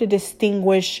have to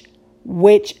distinguish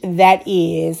which that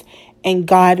is, and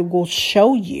God will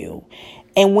show you.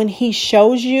 And when he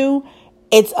shows you,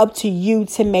 it's up to you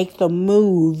to make the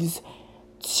moves,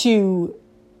 to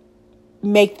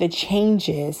make the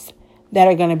changes that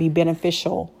are going to be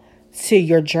beneficial to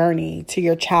your journey, to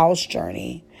your child's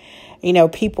journey.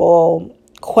 People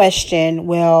question,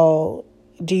 well,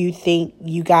 do you think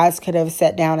you guys could have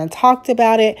sat down and talked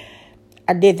about it?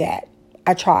 I did that.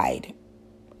 I tried.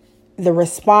 The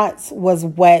response was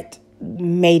what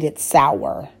made it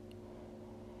sour,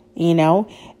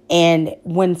 and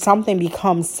when something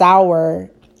becomes sour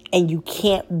and you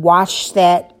can't wash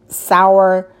that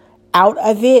sour out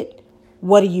of it,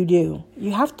 what do?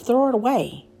 You have to throw it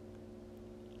away.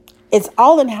 It's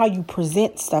all in how you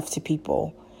present stuff to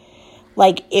people.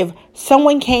 Like if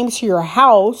someone came to your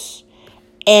house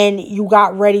and you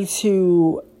got ready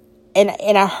to,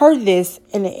 and I heard this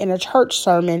in a church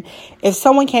sermon, if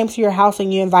someone came to your house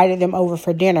and you invited them over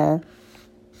for dinner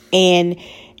and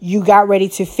you got ready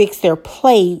to fix their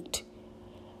plate,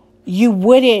 you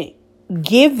wouldn't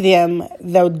give them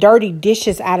the dirty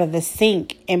dishes out of the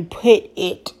sink and put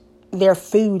their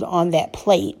food on that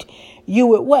plate. You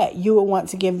would what? You would want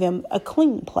to give them a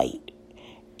clean plate.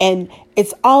 And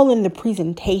it's all in the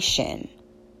presentation.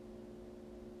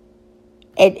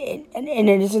 And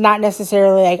it is not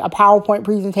necessarily like a PowerPoint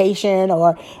presentation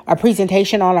or a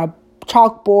presentation on a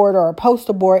chalkboard or a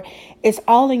poster board. It's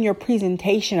all in your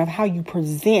presentation of how you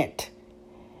present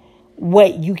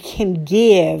what you can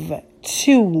give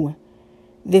to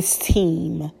this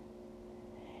team.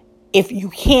 If you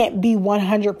can't be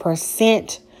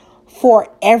 100% for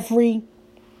every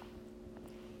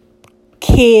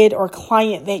kid or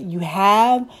client that you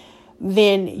have,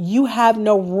 then you have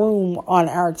no room on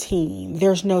our team.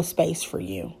 There's no space for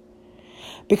you.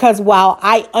 Because while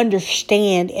I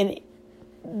understand, and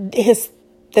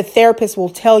the therapist will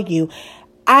tell you,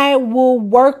 I will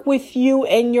work with you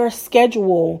in your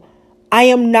schedule. I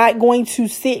am not going to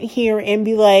sit here and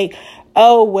be like,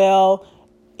 oh, well,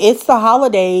 it's the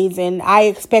holidays and I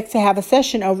expect to have a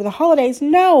session over the holidays.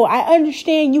 No, I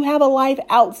understand you have a life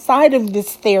outside of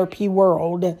this therapy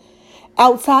world,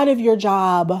 outside of your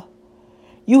job.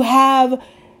 You have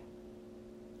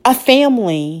a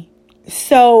family.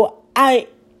 So I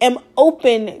am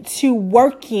open to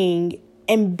working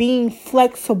and being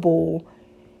flexible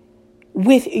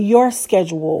with your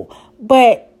schedule.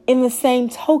 But in the same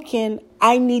token,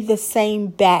 I need the same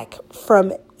back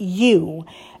from you.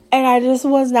 And I just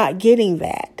was not getting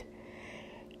that.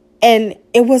 And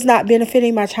it was not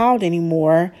benefiting my child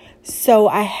anymore. So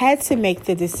I had to make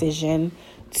the decision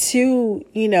to,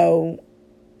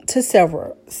 to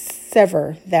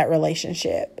sever that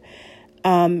relationship.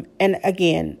 And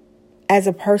again, as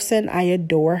a person, I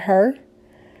adore her.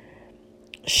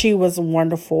 She was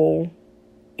wonderful.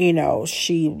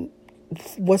 She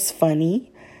was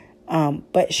funny.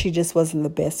 But she just wasn't the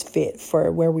best fit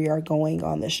for where we are going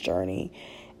on this journey.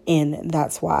 And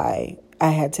that's why I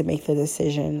had to make the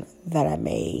decision that I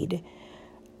made.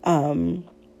 But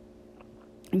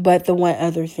the one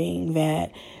other thing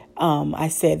that I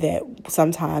said, that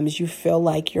sometimes you feel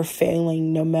like you're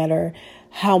failing no matter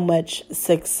how much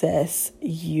success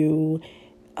you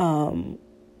are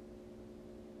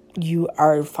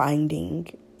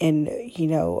finding and,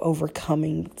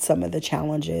 overcoming some of the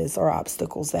challenges or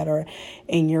obstacles that are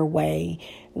in your way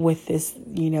with this,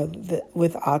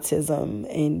 with autism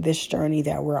and this journey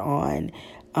that we're on.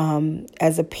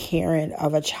 As a parent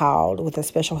of a child with a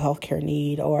special healthcare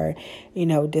need or,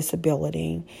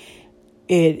 disability,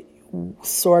 it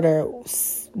sort of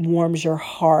warms your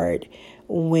heart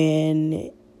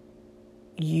when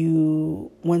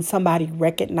somebody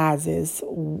recognizes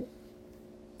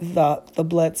the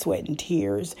blood, sweat, and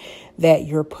tears that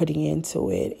you're putting into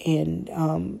it. And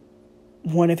all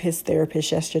of his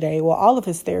therapists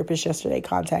yesterday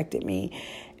contacted me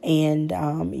and,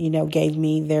 gave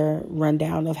me their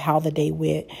rundown of how the day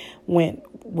went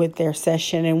with their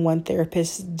session. And one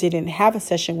therapist didn't have a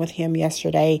session with him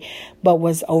yesterday, but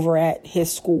was over at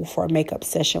his school for a makeup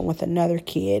session with another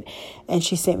kid. And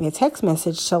she sent me a text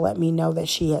message to let me know that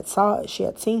she had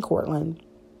seen Cortland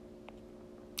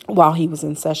while he was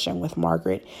in session with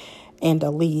Margaret and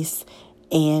Elise.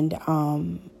 And,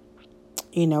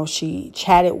 she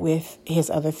chatted with his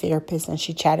other therapist, and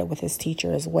she chatted with his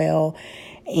teacher as well.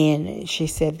 And she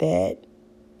said that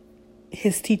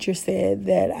his teacher said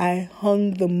that I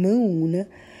hung the moon.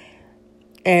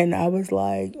 And I was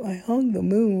like, I hung the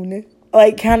moon?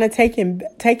 Like, kind of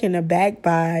taken aback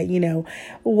by,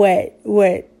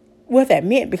 what that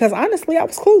meant. Because honestly, I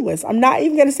was clueless. I'm not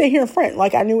even going to sit here in front.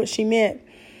 Like, I knew what she meant.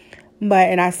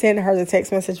 And I sent her the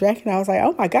text message back, and I was like,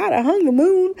 oh my God, I hung the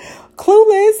moon,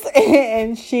 clueless.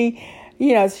 And she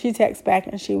texted back,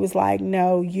 and she was like,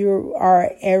 no, you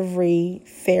are every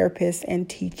therapist and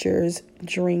teacher's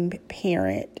dream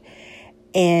parent.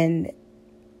 And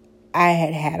I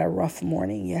had a rough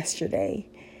morning yesterday,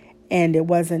 and it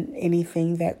wasn't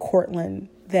anything that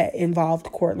involved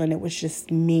Cortland. It was just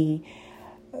me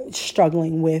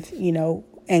struggling with,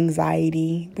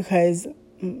 anxiety, because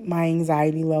my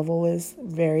anxiety level is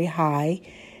very high,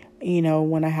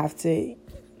 when I have to,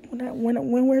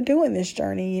 when we're doing this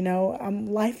journey,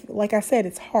 life, like I said,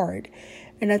 it's hard.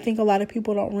 And I think a lot of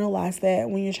people don't realize that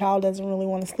when your child doesn't really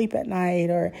want to sleep at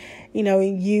night, or,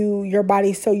 your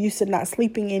body's so used to not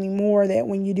sleeping anymore that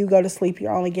when you do go to sleep,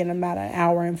 you're only getting about an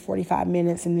hour and 45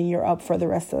 minutes and then you're up for the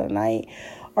rest of the night.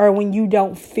 Or when you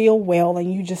don't feel well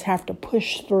and you just have to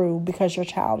push through because your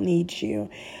child needs you.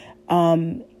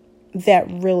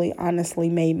 That really honestly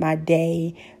made my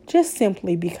day, just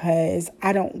simply because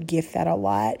I don't get that a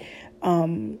lot,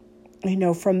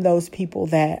 from those people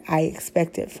that I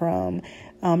expect it from.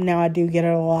 Now I do get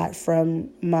it a lot from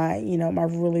my, my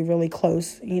really, really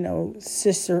close,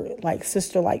 sister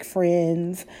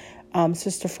friends,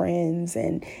 sister friends,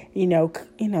 and,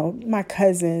 my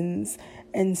cousins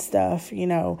and stuff,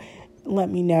 let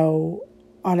me know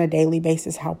on a daily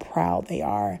basis how proud they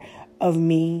are of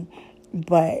me.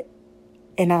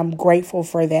 And I'm grateful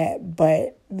for that.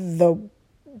 But the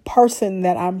person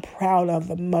that I'm proud of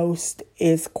the most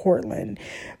is Cortland,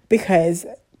 because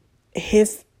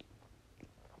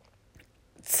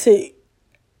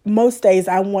most days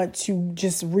I want to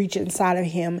just reach inside of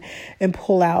him and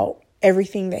pull out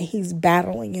everything that he's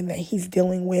battling and that he's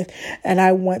dealing with. And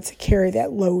I want to carry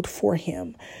that load for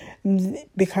him,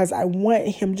 because I want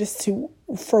him just to,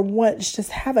 for once,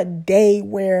 just have a day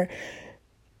where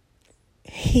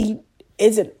he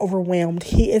isn't overwhelmed,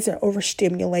 he isn't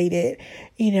overstimulated,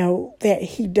 that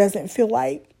he doesn't feel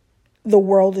like the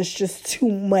world is just too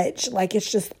much, like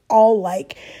it's just all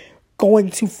like going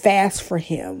too fast for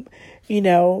him,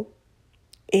 and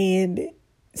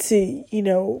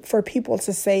to, for people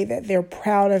to say that they're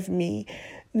proud of me,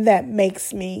 that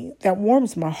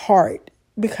warms my heart,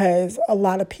 because a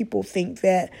lot of people think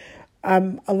that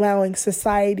I'm allowing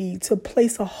society to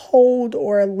place a hold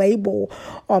or a label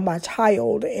on my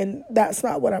child. And that's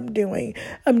not what I'm doing.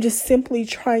 I'm just simply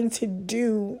trying to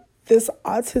do this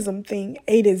autism thing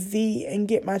A to Z and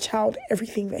get my child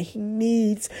everything that he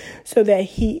needs so that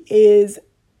he is,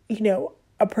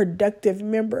 a productive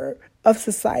member of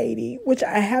society, which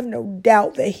I have no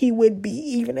doubt that he would be,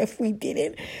 even if we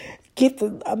didn't get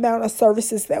the amount of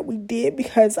services that we did,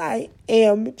 because I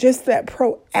am just that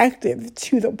proactive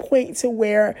to the point to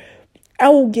where I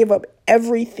will give up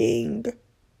everything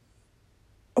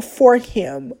for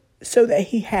him so that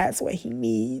he has what he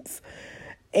needs.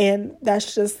 And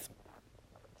that's just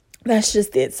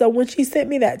it. So when she sent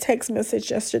me that text message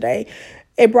yesterday,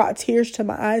 it brought tears to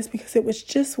my eyes, because it was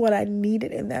just what I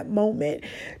needed in that moment.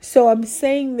 So I'm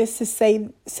saying this to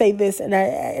say this, and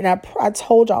I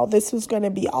told y'all this was going to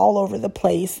be all over the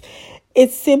place.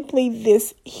 It's simply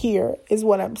this here is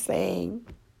what I'm saying.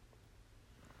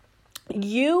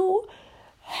 You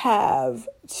have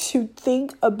to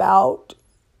think about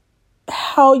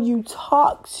how you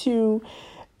talk to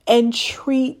and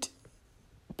treat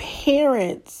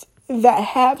parents that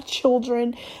have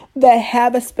children that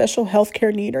have a special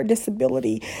healthcare need or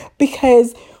disability.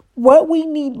 Because what we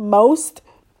need most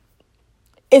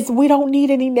is, we don't need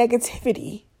any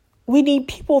negativity. We need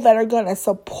people that are going to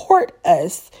support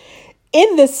us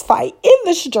in this fight, in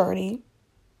this journey.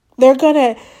 They're going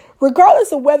to,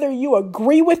 regardless of whether you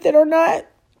agree with it or not,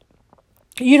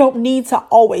 you don't need to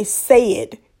always say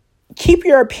it. Keep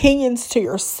your opinions to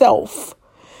yourself.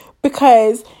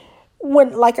 Because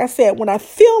like I said, when I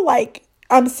feel like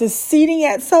I'm succeeding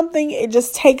at something, it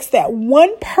just takes that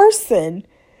one person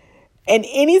and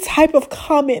any type of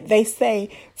comment they say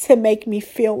to make me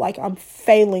feel like I'm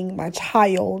failing my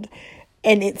child.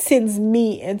 And it sends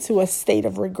me into a state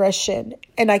of regression.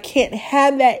 And I can't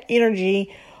have that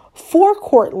energy for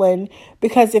Cortland,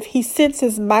 because if he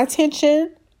senses my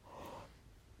tension,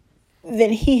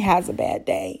 then he has a bad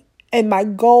day. And my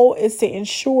goal is to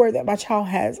ensure that my child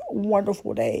has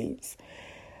wonderful days.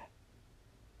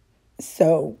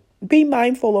 So be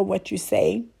mindful of what you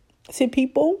say to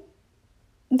people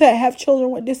that have children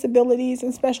with disabilities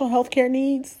and special healthcare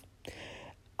needs.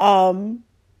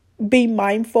 Be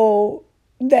mindful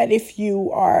that if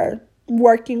you are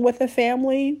working with a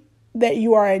family, that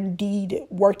you are indeed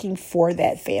working for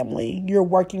that family. You're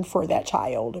working for that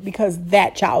child, because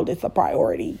that child is a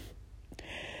priority.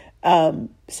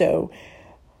 So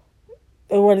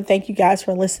I want to thank you guys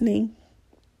for listening.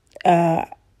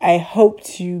 I hope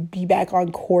to be back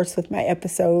on course with my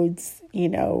episodes,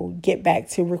 get back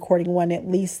to recording one at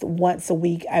least once a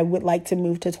week. I would like to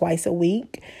move to twice a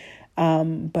week.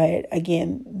 But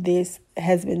again, this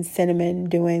has been Cinnamon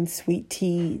doing Sweet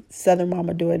Tea, Southern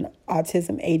Mama doing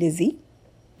Autism A to Z.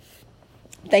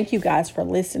 Thank you guys for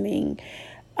listening.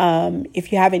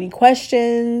 If you have any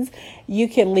questions, you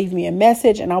can leave me a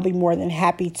message and I'll be more than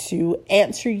happy to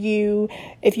answer you.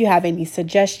 If you have any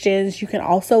suggestions, you can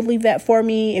also leave that for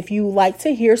me. If you like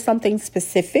to hear something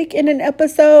specific in an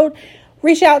episode,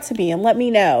 reach out to me and let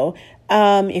me know.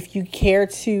 If you care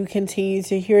to continue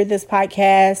to hear this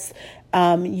podcast,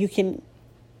 you can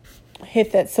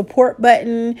hit that support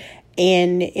button.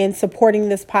 And in supporting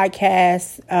this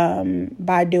podcast,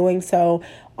 by doing so,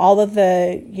 all of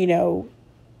the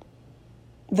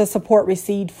support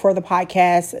received for the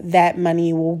podcast, that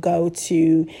money will go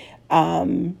to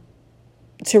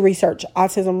research,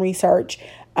 autism research.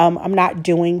 I'm not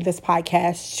doing this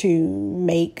podcast to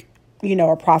make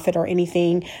a profit or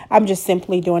anything. I'm just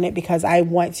simply doing it because I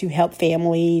want to help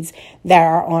families that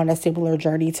are on a similar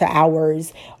journey to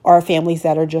ours, or families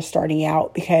that are just starting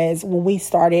out. Because when we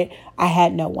started, I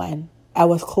had no one. I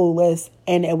was clueless,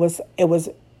 and it was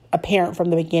apparent from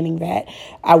the beginning that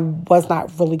I was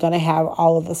not really going to have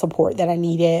all of the support that I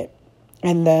needed.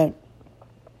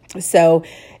 So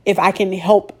if I can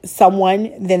help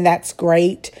someone, then that's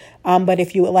great. But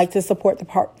if you would like to support the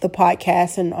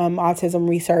podcast and autism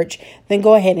research, then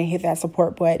go ahead and hit that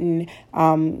support button.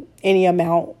 Any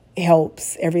amount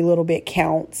helps. Every little bit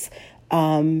counts.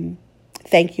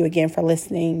 Thank you again for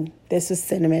listening. This is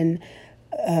Cinnamon,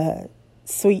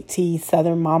 Sweet Tea,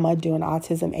 Southern Mama doing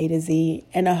Autism A to Z.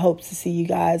 And I hope to see you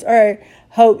guys, or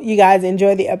hope you guys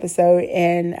enjoy the episode,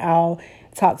 and I'll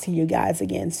talk to you guys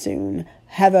again soon.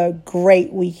 Have a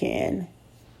great weekend.